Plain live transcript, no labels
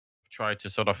try to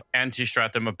sort of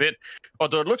anti-strat them a bit.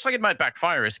 Although it looks like it might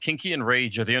backfire, as Kinky and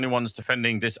Rage are the only ones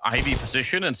defending this Ivy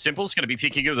position, and Simple's going to be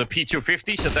peeking over the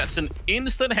P250, so that's an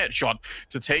instant headshot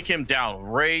to take him down.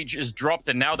 Rage is dropped,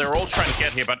 and now they're all trying to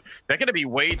get here, but they're going to be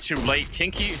way too late.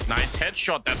 Kinky, nice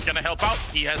headshot. That's going to help out.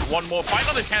 He has one more fight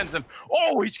on his hands, and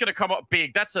oh, he's going to come up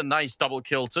big. That's a nice double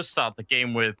kill to start the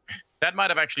game with. That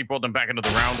might have actually brought them back into the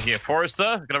round here. Forrester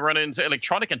going to run into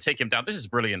Electronic and take him down. This is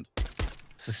brilliant.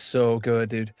 This is so good,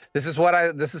 dude. This is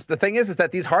the thing is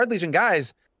that these Hard Legion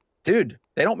guys, dude,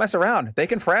 they don't mess around. They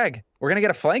can frag. We're going to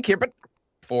get a flank here, but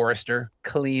Forrester,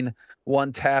 clean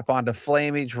one tap onto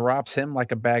flamie, drops him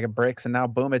like a bag of bricks. And now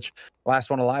Boomich, last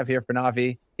one alive here for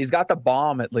NaVi. He's got the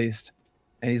bomb at least.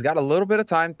 And he's got a little bit of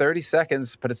time, 30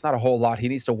 seconds, but it's not a whole lot. He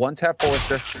needs to one tap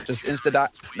Forrester, just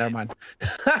insta-dot. Never mind.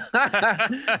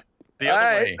 The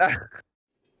other way.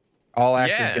 All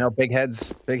actors, you know, big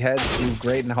heads do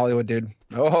great in Hollywood, dude.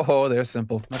 Oh, they're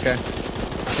Simple. Okay.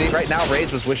 See, right now,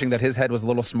 Rage was wishing that his head was a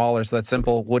little smaller so that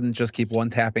Simple wouldn't just keep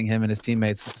one-tapping him and his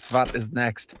teammates. Svat is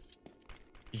next.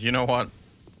 You know what?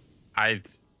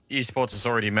 Esports is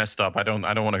already messed up. I don't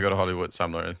want to go to Hollywood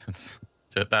somewhere.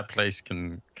 That place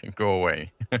can go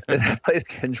away. That place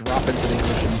can drop into the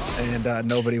ocean, and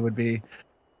nobody would be...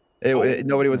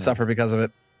 nobody would suffer because of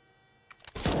it.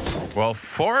 Well,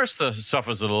 Forrester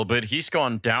suffers a little bit. He's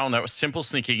gone down. That was Simple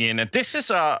sneaking in. And this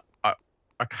is a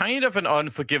kind of an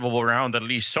unforgivable round, at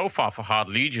least so far, for Hard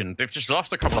Legion. They've just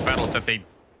lost a couple of battles that they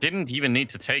didn't even need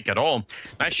to take at all.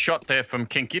 Nice shot there from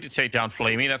Kinky to take down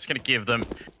flamie. That's going to give them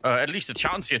at least a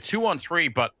chance here.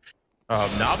 2-on-3, but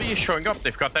NaVi is showing up.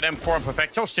 They've got that M4 and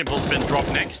Perfecto. Simple's been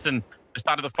dropped next, and they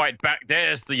started the fight back.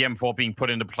 There's the M4 being put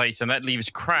into place, and that leaves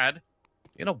Crad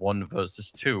in a 1 versus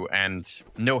 2 and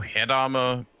no head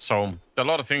armor, so a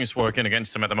lot of things working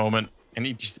against him at the moment, and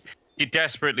he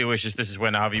desperately wishes this is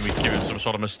when NaVi would give him some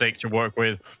sort of mistake to work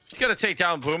with. He's got to take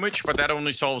down Boomich, but that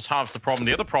only solves half the problem.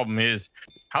 The other problem is,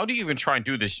 how do you even try and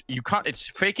do this? You can't. It's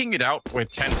faking it out with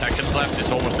 10 seconds left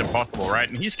is almost impossible, right?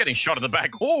 And he's getting shot in the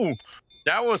back. Oh,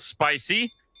 that was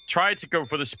spicy. Tried to go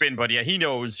for the spin, but yeah, he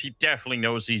definitely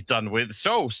knows he's done with.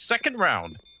 So second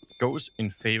round goes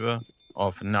in favor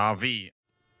of NaVi.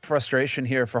 Frustration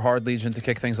here for Hard Legion to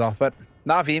kick things off, but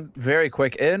NaVi very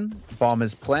quick in. Bomb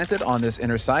is planted on this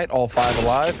inner site, all 5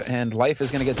 alive, and life is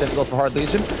going to get difficult for Hard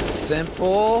Legion.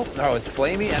 Simple. Oh, it's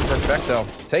flamie and Perfecto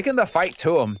taking the fight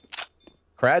to him.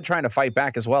 Crad trying to fight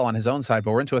back as well on his own side,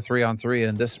 but we're into a 3-on-3,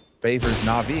 and this favors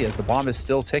NaVi as the bomb is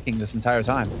still ticking this entire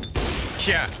time.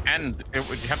 Yeah, and it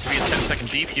would have to be a 10-second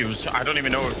defuse. I don't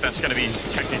even know if that's going to be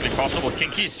technically possible.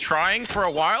 Kinky's trying for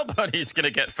a while, but he's going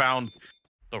to get found.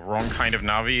 The wrong kind of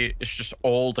NaVi. It's just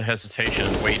all the hesitation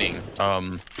and waiting.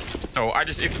 So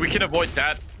if we can avoid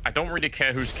that, I don't really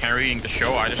care who's carrying the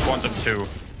show. I just want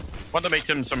to make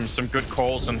them some good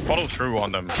calls and follow through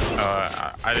on them.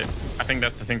 I think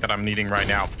that's the thing that I'm needing right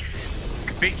now.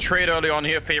 Big trade early on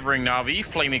here favoring NaVi.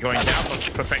 flamie going down.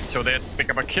 Perfecto there to pick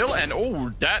up a kill, and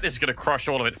oh, that is going to crush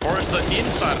all of it. Forrester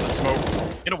inside of the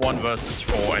smoke in a 1 versus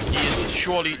 4, and he is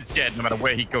surely dead no matter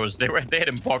where he goes. They had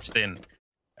him boxed in.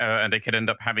 And they could end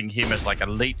up having him as like a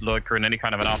late lurker in any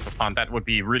kind of an after plant. That would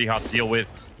be really hard to deal with.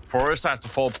 Forrester has to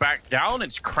fall back down.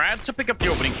 It's Crad to pick up the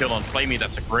opening kill on flamie.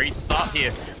 That's a great start here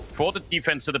for the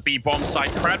defense of the B-bomb side.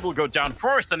 Crad will go down.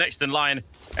 Forrester next in line.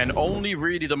 And only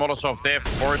really the Molotov there for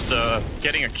Forrester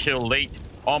getting a kill late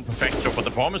on Perfecto. But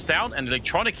the bomb is down, and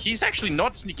Electronic, he's actually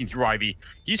not sneaking through Ivy.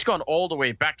 He's gone all the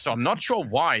way back, so I'm not sure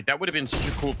why. That would have been such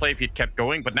a cool play if he'd kept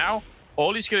going. But now,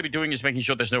 all he's going to be doing is making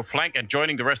sure there's no flank and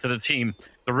joining the rest of the team.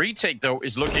 The retake, though,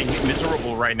 is looking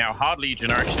miserable right now. Hard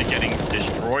Legion are actually getting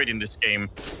destroyed in this game.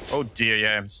 Oh, dear,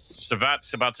 yeah.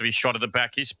 Savat's about to be shot at the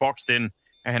back. He's boxed in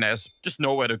and has just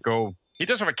nowhere to go. He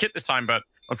does have a kit this time, but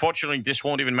unfortunately, this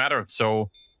won't even matter.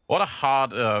 So, what a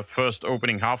hard first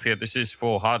opening half here this is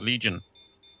for Hard Legion.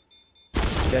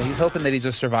 Yeah, he's hoping that he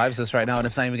just survives this right now, and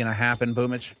it's not even going to happen,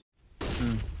 Boomich.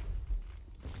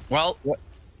 Well...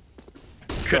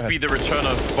 Could be the return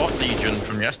of Bot Legion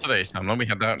from yesterday, Sam. We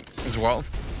had that as well.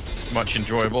 Much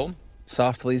enjoyable.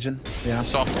 Soft Legion. Yeah.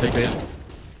 Soft Legion.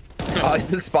 Oh, he's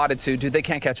been spotted too. Dude, they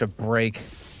can't catch a break.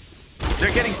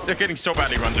 They're getting so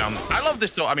badly run down. I love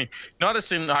this though. I mean, not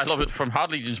as in I love it from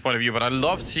Hard Legion's point of view, but I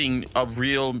love seeing a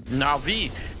real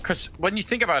NaVi. Because when you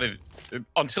think about it,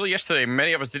 until yesterday,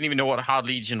 many of us didn't even know what Hard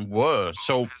Legion were.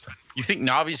 So you think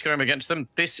NaVi's going against them?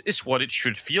 This is what it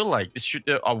should feel like. This should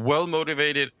a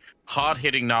well-motivated,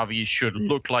 hard-hitting NaVi should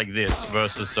look like this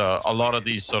versus a lot of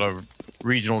these sort of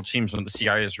regional teams from the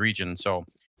CIS region. So,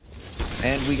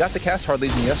 and we got to cast Hard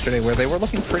Legion yesterday where they were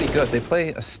looking pretty good. They play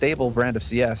a stable brand of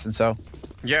CS, and so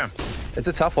yeah, it's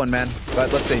a tough one, man.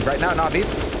 But let's see. Right now, NaVi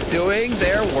doing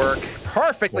their work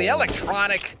perfectly.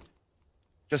 Electronic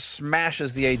just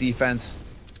smashes the A defense.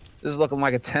 This is looking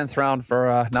like a 10th round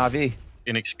for NaVi.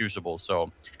 Inexcusable.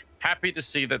 So happy to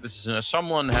see that this is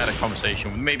someone had a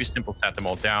conversation with maybe Simple, sat them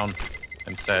all down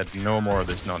and said no more of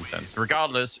this nonsense.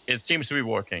 Regardless, it seems to be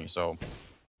working. So,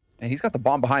 and he's got the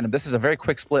bomb behind him. This is a very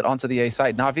quick split onto the A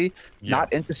side. NaVi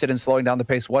not interested in slowing down the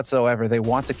pace whatsoever. They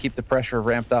want to keep the pressure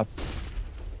ramped up.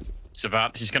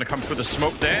 Savat, he's going to come through the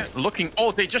smoke there. Looking,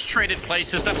 oh, they just traded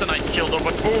places. That's a nice kill though,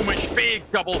 but Boomich, big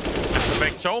double.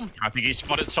 Perfecto. I think he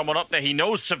spotted someone up there. He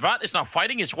knows Savat is now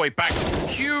fighting his way back.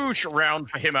 Huge round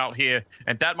for him out here,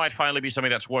 and that might finally be something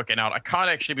that's working out. I can't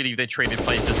actually believe they traded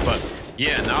places, but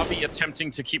yeah, NaVi attempting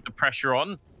to keep the pressure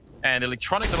on. And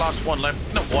Electronic, the last one left,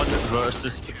 1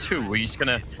 versus 2. He's going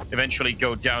to eventually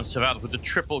go down. Savat with the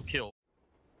triple kill.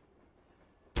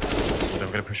 They're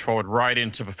going to push forward right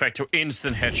into Perfecto.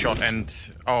 Instant headshot. And,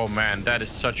 oh man, that is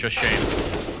such a shame.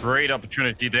 Great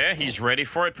opportunity there. He's ready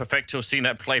for it. Perfecto's seen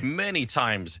that play many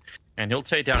times. And he'll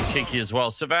take down Kinky as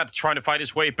well. Savat trying to fight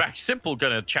his way back. Simple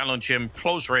going to challenge him.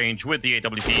 Close range with the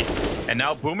AWP. And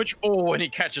now Boomich. Oh, and he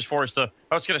catches Forrester.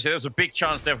 I was going to say there was a big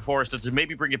chance there for Forrester to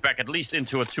maybe bring it back at least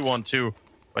into a 2-on-2.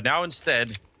 But now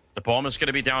instead, the bomb is going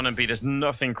to be down and B. There's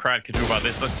nothing Krad can do about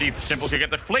this. Let's see if Simple can get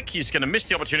the flick. He's going to miss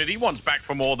the opportunity. One's back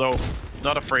for more, though.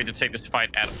 Not afraid to take this fight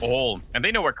at all. And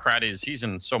they know where Krad is. He's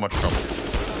in so much trouble.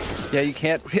 Yeah, you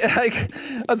can't... Like,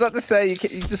 I was about to say, you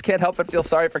just can't help but feel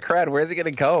sorry for Krad. Where's he going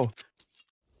to go?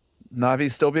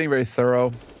 NaVi's still being very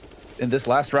thorough in this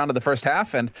last round of the first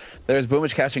half, and there's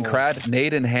Boomich catching Krad,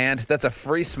 nade in hand. That's a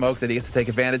free smoke that he gets to take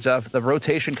advantage of. The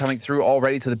rotation coming through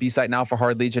already to the B site now for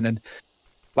Hard Legion, and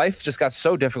life just got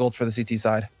so difficult for the CT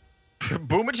side.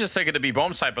 Boomich is taking the B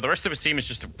bomb side, but the rest of his team is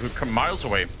just miles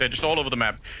away. They're just all over the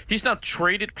map. He's now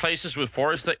traded places with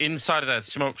Forrester inside of that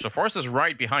smoke. So Forrester's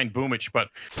right behind Boomich, but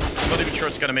I'm not even sure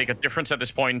it's going to make a difference at this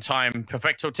point in time.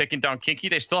 Perfecto taking down Kinky.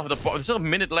 They still have there's still a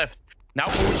minute left. Now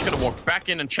Boomich going to walk back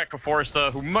in and check for Forrester,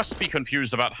 who must be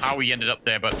confused about how he ended up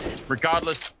there. But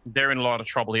regardless, they're in a lot of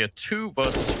trouble here. 2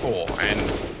 versus 4, and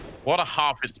what a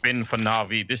half it's been for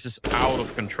NaVi. This is out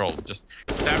of control. Just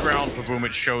that round for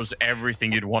Boomich shows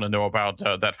everything you'd want to know about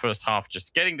that first half.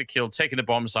 Just getting the kill, taking the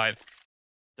bomb side,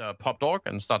 pop dog,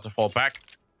 and start to fall back.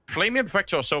 Flamie and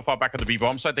Perfecto are so far back on the B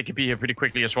bomb side, they could be here pretty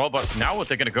quickly as well. But now what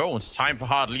they're going to go, it's time for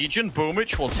Hard Legion.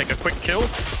 Boomich will take a quick kill,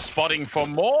 spotting for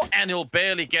more, and he'll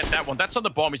barely get that one. That's on the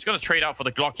bomb. He's going to trade out for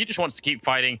the Glock. He just wants to keep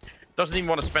fighting. Doesn't even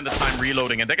want to spend the time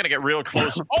reloading, and they're going to get real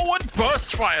close. Oh, and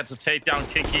burst fire to take down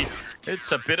Kinky.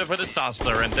 It's a bit of a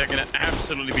disaster, and they're going to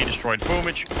absolutely be destroyed.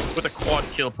 Boomich with a quad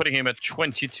kill, putting him at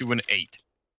 22 and 8.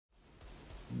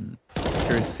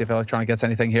 Curious to see if Electronic gets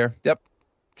anything here. Yep.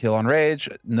 Kill on Rage,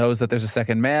 knows that there's a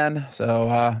second man, so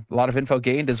a lot of info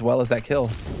gained as well as that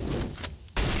kill.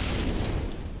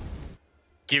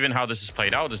 Given how this is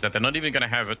played out, is that they're not even going to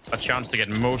have a chance to get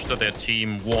most of their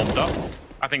team warmed up.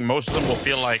 I think most of them will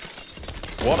feel like,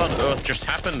 what on earth just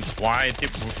happened? Why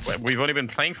did we've only been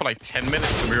playing for like 10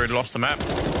 minutes and we already lost the map?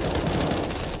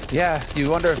 Yeah, you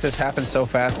wonder if this happened so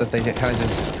fast that they kind of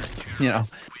just, you know,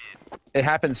 it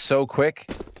happens so quick.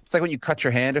 It's like when you cut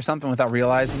your hand or something without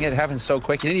realizing it. It happens so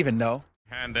quick, you didn't even know.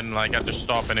 And then like I just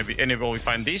stop, and if we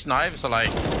find these knives are like,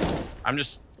 I'm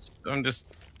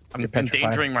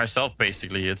endangering myself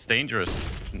basically. It's dangerous.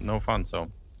 It's no fun. So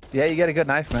yeah, you get a good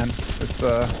knife, man. It's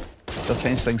it'll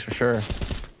change things for sure.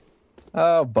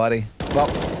 Oh, buddy. Well,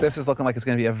 this is looking like it's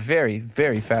going to be a very,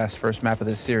 very fast first map of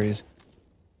this series.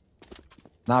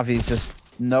 NaVi just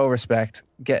no respect,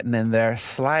 getting in there,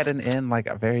 sliding in like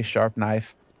a very sharp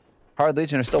knife. Hard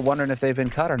Legion are still wondering if they've been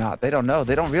cut or not. They don't know.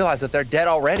 They don't realize that they're dead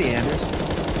already, Anders.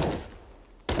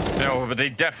 No, but they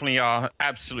definitely are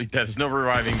absolutely dead. There's no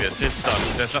reviving this. It's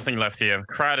done. There's nothing left here.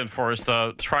 Krad and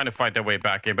Forrester trying to fight their way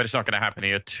back in, but it's not going to happen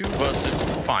here. 2 versus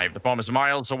 5. The bomb is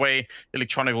miles away.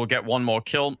 Electronic will get 1 more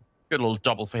kill. Good little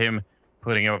double for him,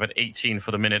 putting him up at 18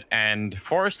 for the minute. And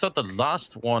Forrester, the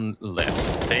last one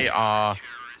left. They are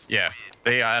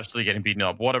absolutely getting beaten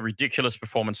up. What a ridiculous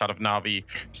performance out of NaVi.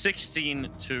 16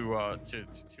 to 2.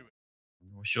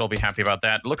 We should all be happy about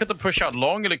that. Look at the push out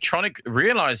long. Electronic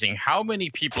realizing how many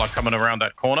people are coming around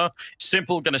that corner.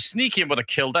 Simple going to sneak in with a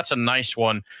kill. That's a nice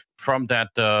one from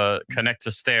that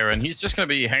connector stair. And he's just going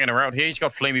to be hanging around here. He's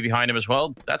got Flamie behind him as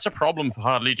well. That's a problem for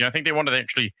Hard Legion. I think they wanted to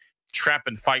actually trap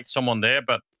and fight someone there,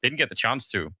 but didn't get the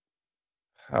chance to.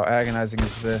 How agonizing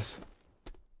is this?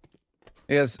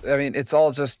 Because, I mean, it's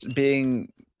all just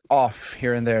being off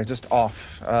here and there, just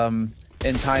off.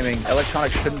 in timing.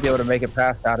 Electronic shouldn't be able to make it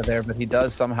past out of there, but he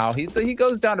does somehow. He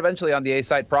goes down eventually on the A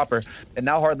site proper, and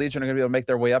now Hard Legion are going to be able to make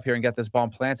their way up here and get this bomb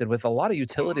planted with a lot of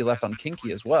utility left on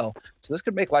Kinky as well. So this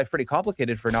could make life pretty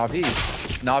complicated for NaVi.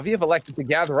 NaVi have elected to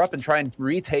gather up and try and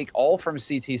retake all from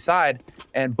CT side,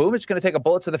 and Boomich going to take a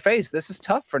bullet to the face. This is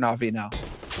tough for NaVi now.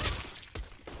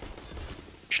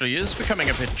 Actually is becoming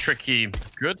a bit tricky.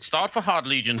 Good start for Hard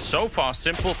Legion so far.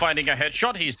 Simple finding a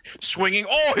headshot. He's swinging.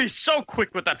 Oh, he's so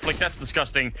quick with that flick. That's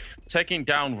disgusting. Taking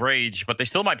down Rage, but they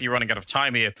still might be running out of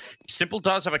time here. Simple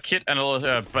does have a kit, and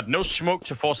but no smoke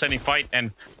to force any fight,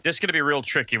 and this is going to be real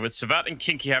tricky. With Savat and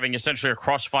Kinky having essentially a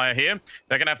crossfire here,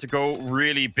 they're going to have to go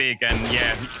really big, and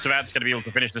yeah, Savat's going to be able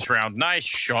to finish this round. Nice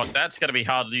shot. That's going to be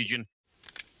Hard Legion.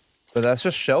 But that's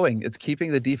just showing. It's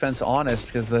keeping the defense honest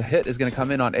because the hit is going to come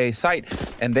in on A site,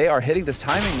 and they are hitting this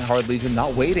timing, Hard Legion,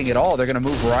 not waiting at all. They're going to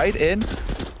move right in.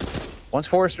 Once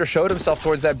Forrester showed himself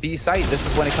towards that B site, this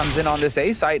is when it comes in on this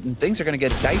A site, and things are going to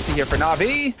get dicey here for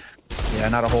NaVi. Yeah,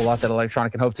 not a whole lot that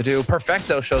Electronic can hope to do.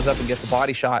 Perfecto shows up and gets a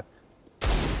body shot.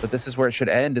 But this is where it should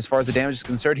end. As far as the damage is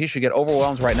concerned, he should get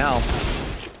overwhelmed right now.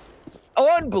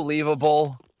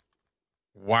 Unbelievable.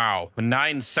 Wow,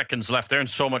 9 seconds left. They're in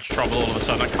so much trouble all of a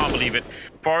sudden. I can't believe it.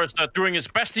 Forrester doing his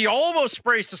best. He almost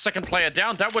sprays the second player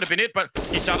down. That would have been it, but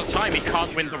he's out of time. He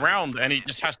can't win the round, and he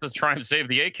just has to try and save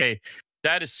the AK.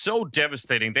 That is so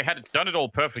devastating. They had done it all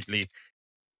perfectly.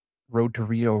 Road to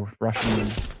Rio Russian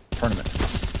tournament.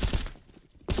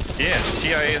 Yeah,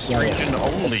 CIS region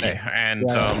only, and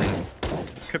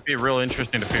could be real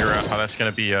interesting to figure out how that's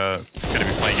going to be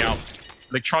playing out.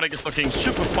 Electronic is looking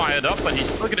super fired up, but he's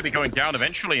still going to be going down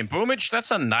eventually. And Boomich,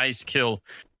 that's a nice kill.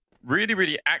 Really,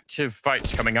 really active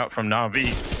fights coming out from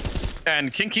NaVi.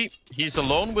 And Kinky, he's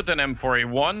alone with an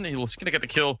M4A1. He's going to get the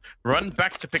kill, run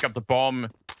back to pick up the bomb,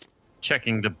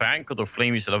 checking the bank, although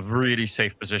flamie's at a really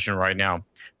safe position right now.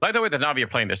 Like the way that NaVi are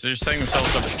playing this, they're just setting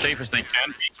themselves up as safe as they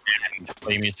can, and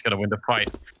flamie's going to win the fight.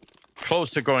 Close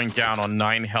to going down on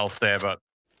 9 health there, but...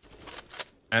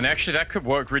 And actually, that could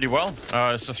work really well.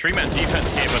 It's a 3-man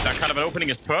defense here, but that kind of an opening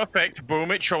is perfect.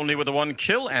 Boomich only with the 1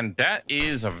 kill, and that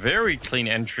is a very clean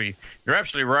entry. You're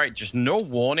absolutely right. Just no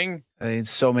warning. I mean,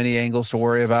 so many angles to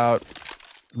worry about.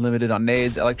 Limited on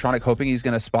nades. Electronic hoping he's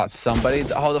going to spot somebody.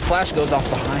 Oh, the flash goes off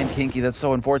behind Kinky. That's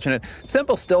so unfortunate.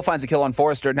 Simple still finds a kill on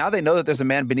Forrester. Now they know that there's a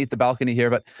man beneath the balcony here,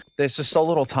 but there's just so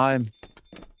little time.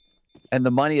 And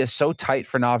the money is so tight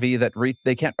for NaVi that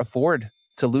they can't afford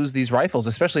to lose these rifles,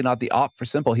 especially not the op for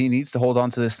Simple. He needs to hold on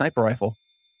to this sniper rifle.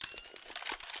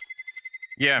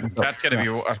 Yeah, that's going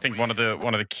to be, I think, one of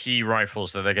the key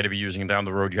rifles that they're going to be using down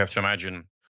the road. You have to imagine, and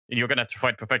you're going to have to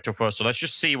fight Perfecto first. So let's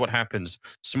just see what happens.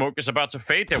 Smoke is about to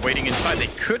fade. They're waiting inside. They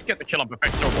could get the kill on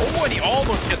Perfecto. Oh, and he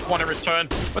almost gets one in return.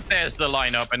 But there's the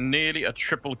lineup, and nearly a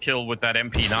triple kill with that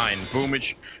MP9.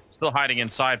 Boomich still hiding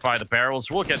inside by the barrels.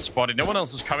 Will get spotted. No one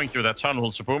else is coming through that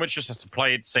tunnel, so Boomich just has to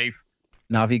play it safe.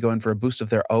 NaVi going for a boost of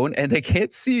their own, and they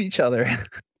can't see each other.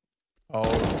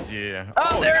 Oh, dear.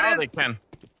 Oh, there now it is. They can.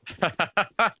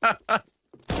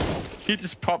 He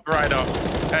just popped right up.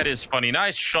 That is funny.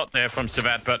 Nice shot there from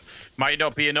Savat, but might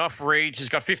not be enough. Rage, he's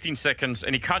got 15 seconds,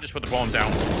 and he can't just put the bomb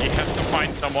down. He has to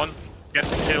find someone, get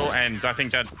the kill, and I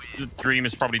think that dream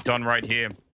is probably done right here.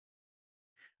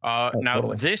 Now,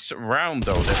 totally. This round,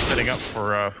 though, they're setting up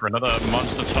for another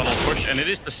monster tunnel push, and it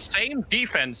is the same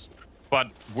defense, but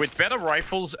with better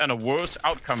rifles and a worse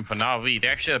outcome for NaVi. They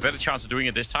actually have a better chance of doing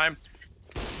it this time.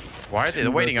 Why are they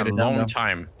waiting a long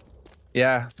time?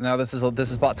 Yeah, now this is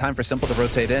about time for Simple to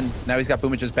rotate in. Now he's got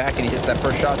Boomich's back, and he hits that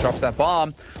first shot, drops that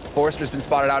bomb. Forrester's been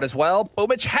spotted out as well.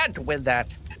 Boomich had to win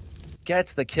that.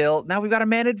 Gets the kill. Now we've got a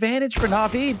man advantage for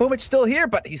NaVi. Boomich still here,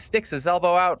 but he sticks his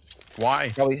elbow out.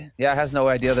 Why? Probably, yeah, has no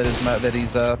idea that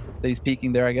he's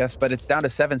peeking there, I guess. But it's down to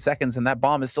 7 seconds, and that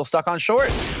bomb is still stuck on short.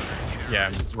 Yeah,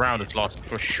 the round is lost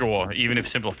for sure. Even if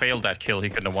Simple failed that kill, he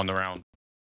couldn't have won the round.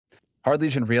 Hard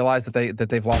Legion realized that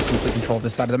they've lost complete control of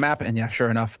this side of the map, and yeah, sure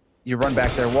enough, you run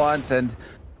back there once, and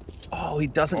oh, he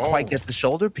doesn't quite get the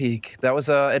shoulder peek. That was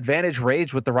a advantage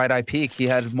Rage with the right eye peek. He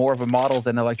had more of a model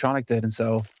than Electronic did, and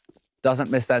so doesn't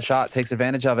miss that shot, takes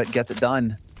advantage of it, gets it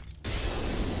done.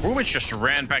 Boomich just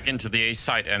ran back into the A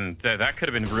site, and that could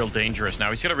have been real dangerous. Now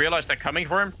he's going to realize they're coming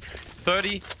for him.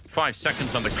 35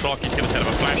 seconds on the clock. He's going to set up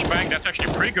a flashbang. That's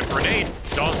actually a pretty good grenade.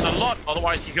 Does a lot.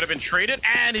 Otherwise, he could have been traded,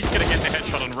 and he's going to get the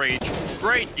headshot on Rage.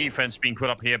 Great defense being put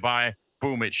up here by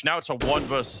Boomich. Now it's a 1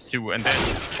 versus 2, and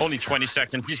then only 20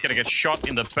 seconds. He's going to get shot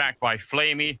in the back by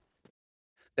flamie.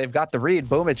 They've got the read.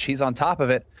 Boomich, he's on top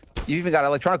of it. You even got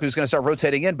Electronic who's going to start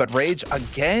rotating in, but Rage,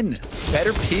 again,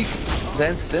 better peek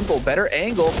than Simple. Better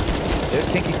angle. There's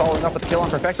Kinky following up with the kill on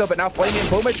Perfecto, but now flamie and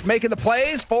Boomich making the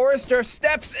plays. Forrester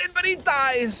steps in, but he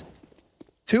dies.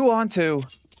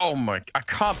 2-on-2. Oh my, I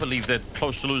can't believe they're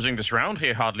close to losing this round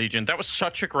here, Hard Legion. That was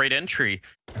such a great entry.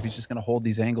 He's just going to hold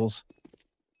these angles.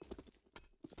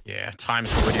 Yeah,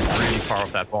 time's already really far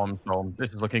off that bomb, so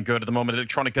this is looking good at the moment.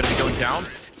 Electronic going to be going down,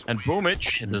 and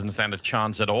Boomich doesn't stand a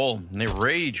chance at all. And they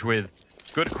rage with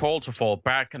good call to fall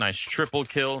back, a nice triple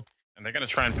kill, and they're going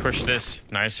to try and push this.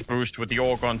 Nice boost with the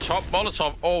Org on top.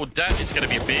 Molotov, oh, that is going to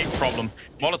be a big problem.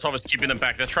 Molotov is keeping them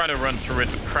back. They're trying to run through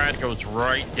it, but Crad goes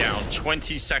right down.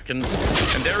 20 seconds,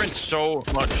 and they're in so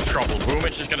much trouble.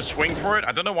 Boomich is going to swing for it.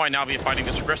 I don't know why NaVi are fighting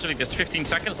this aggressively. There's 15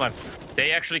 seconds left.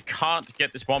 They actually can't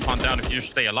get this bomb plant down if you just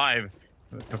stay alive.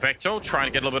 Perfecto trying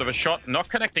to get a little bit of a shot, not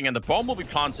connecting, and the bomb will be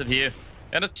planted here.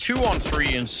 And a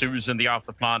 2-on-3 ensues in the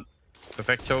after plant.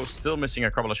 Perfecto still missing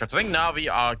a couple of shots. I think NaVi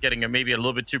are getting maybe a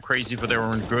little bit too crazy for their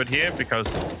own good here,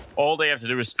 because all they have to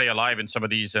do is stay alive in some of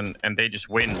these, and they just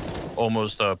win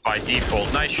almost by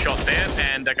default. Nice shot there,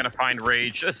 and they're going to find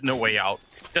Rage. There's no way out.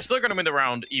 They're still going to win the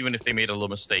round, even if they made a little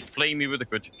mistake. flamie with a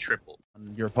good triple.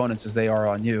 Your opponents as they are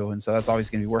on you, and so that's always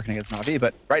going to be working against NaVi.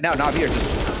 But right now, NaVi are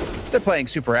just, they're playing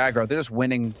super aggro. They're just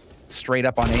winning straight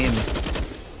up on aim.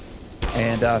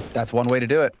 And that's one way to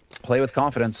do it. Play with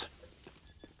confidence.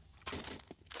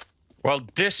 Well,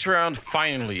 this round,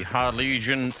 finally, Hard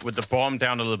Legion with the bomb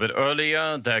down a little bit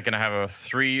earlier. They're going to have a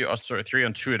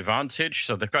 3-on-2 advantage.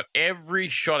 So they've got every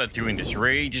shot at doing this.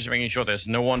 Rage is making sure there's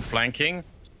no one flanking.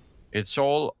 It's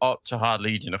all up to Hard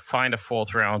Legion to find a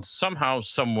 4th round somehow,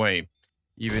 some way,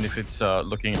 even if it's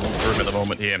looking grim at the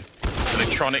moment here.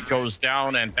 Electronic goes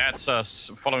down, and that's a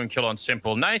following kill on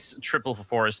Simple. Nice triple for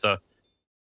Forrester.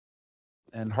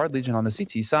 And Hard Legion on the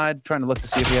CT side, trying to look to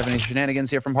see if we have any shenanigans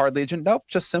here from Hard Legion. Nope,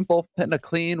 just Simple hitting a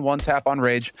clean 1-tap on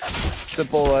Rage.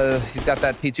 Simple, he's got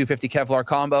that P250 Kevlar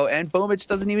combo, and Boomich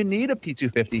doesn't even need a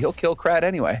P250. He'll kill Crad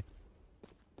anyway.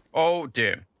 Oh,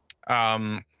 dear.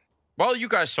 Well, you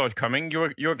guys saw it coming.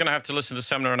 You're going to have to listen to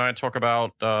Semner and I talk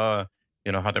about,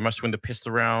 you know, how they must win the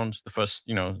pistol rounds, the first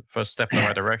step in the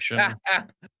right direction.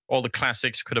 All the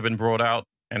classics could have been brought out,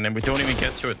 and then we don't even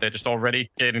get to it. They're just already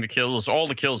getting the kills. All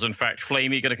the kills, in fact.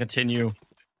 flamie going to continue.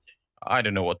 I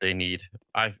don't know what they need.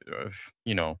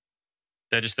 You know,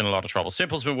 they're just in a lot of trouble.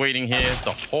 Simple's been waiting here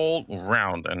the whole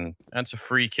round, and that's a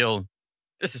free kill.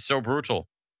 This is so brutal.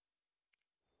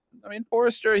 I mean,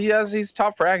 Forrester, he's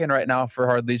top fragging right now for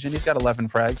Hard Legion. He's got 11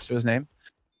 frags to his name.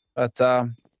 But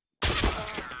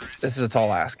this is a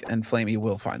tall ask, and flamie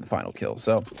will find the final kill.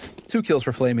 So 2 kills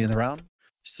for flamie in the round.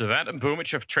 Savat and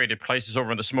Boomich have traded places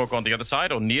over in the smoke on the other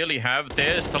side, or nearly have.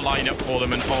 There's the lineup for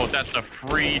them, and oh, that's a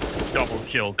free double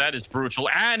kill. That is brutal,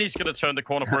 and he's going to turn the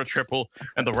corner for a triple,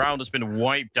 and the round has been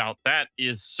wiped out. That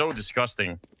is so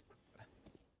disgusting.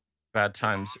 Bad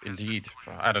times indeed.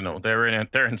 I don't know. They're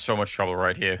in so much trouble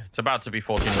right here. It's about to be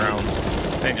 14 rounds.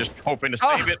 They're just hoping to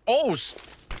save it. Oh,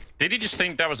 did he just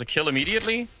think that was a kill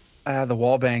immediately? The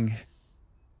wall bang.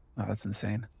 Oh, that's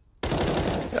insane.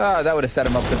 That would have set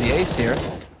him up for the ace here.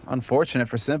 Unfortunate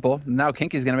for Simple. Now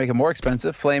Kinky's going to make it more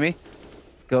expensive. flamie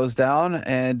goes down,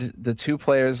 and the 2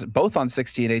 players both on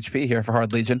 16 HP here for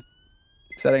Hard Legion.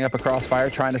 Setting up a crossfire,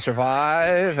 trying to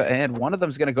survive, and one of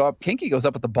them's going to go up. Kinky goes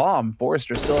up with the bomb.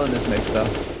 Forrester's still in this mix, though.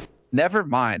 Never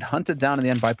mind. Hunted down in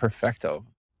the end by Perfecto.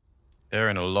 They're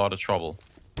in a lot of trouble.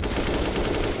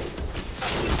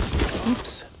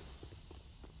 Oops.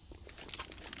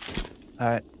 All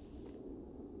right.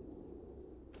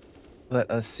 Let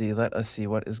us see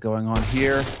what is going on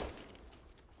here.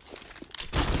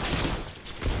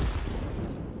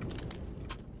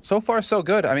 So far, so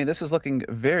good. I mean, this is looking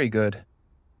very good.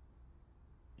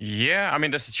 Yeah, I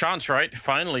mean, there's a chance, right?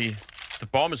 Finally, the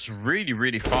bomb is really,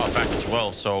 really far back as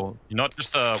well. So you're not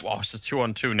just well, it's a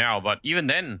 2-on-2 now, but even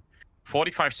then,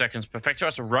 45 seconds. Perfecto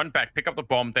has to run back, pick up the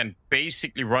bomb, then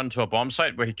basically run to a bomb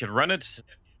site where he can run it.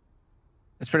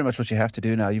 That's pretty much what you have to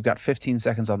do now. You've got 15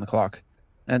 seconds on the clock.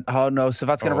 And oh no,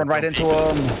 Savat's going to run right into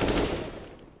him.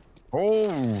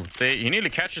 Oh, he nearly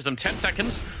catches them. 10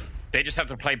 seconds. They just have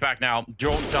to play back now.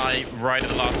 Don't die right at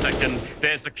the last second.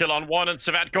 There's the kill on 1, and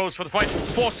Savat goes for the fight.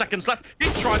 4 seconds left.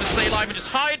 He's trying to stay alive and just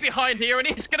hide behind here, and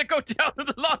he's going to go down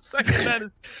at the last second. That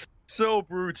is so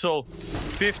brutal.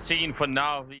 15 for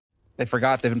NaVi. They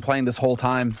forgot they've been playing this whole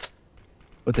time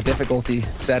with the difficulty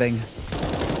setting.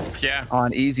 Yeah.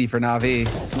 On easy for NaVi.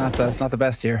 It's not the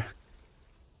best here.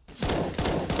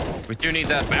 We do need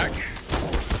that back.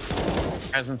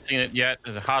 Hasn't seen it yet.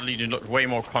 Hard Legion looked way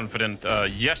more confident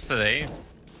yesterday.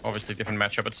 Obviously, different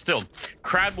matchup, but still.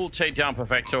 Crad will take down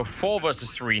Perfecto. 4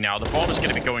 versus 3 now. The bomb is going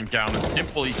to be going down, and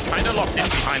Simple, he's kind of locked in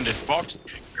behind this box.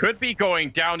 could be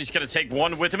going down. He's going to take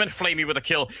one with him, and flamie with a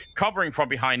kill, covering from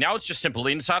behind. Now it's just Simple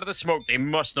inside of the smoke. They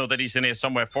must know that he's in here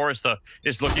somewhere. Forrester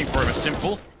is looking for him. As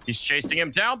Simple, he's chasing him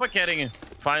down, but getting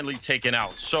finally taken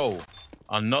out. So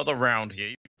another round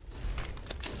here.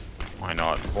 Why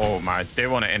not? Oh my, they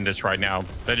want to end this right now.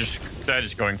 They're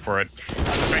just going for it.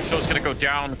 Perfecto's gonna go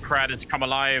down. Kratz come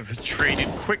alive. Traded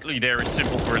quickly there. Is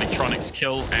Simple for Electronics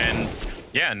kill, and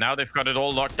yeah, now they've got it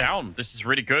all locked down. This is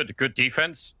really good. Good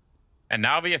defense. And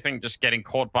NaVi, I think, just getting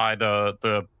caught by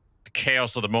the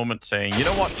chaos of the moment, saying, you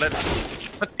know what, let's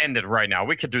end it right now.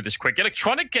 We could do this quick.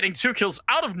 Electronic getting 2 kills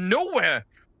out of nowhere.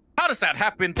 How does that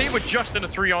happen? They were just in a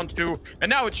 3-on-2, and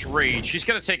now it's Rage. He's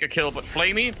gonna take a kill, but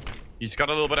flamie, he's got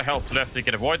a little bit of health left. He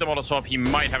can avoid the Molotov. He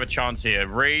might have a chance here.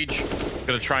 Rage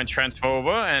gonna try and transfer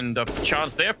over, and a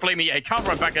chance there. flamie, he can't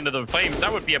run back into the flames.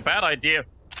 That would be a bad idea.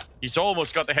 He's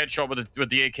almost got the headshot with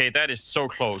the AK. That is so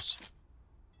close.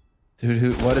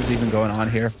 Dude, what is even going on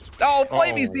here? Oh,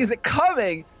 flamie sees it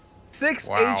coming. 6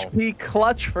 HP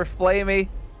clutch for flamie.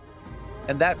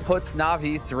 And that puts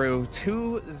NaVi through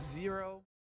 2-0.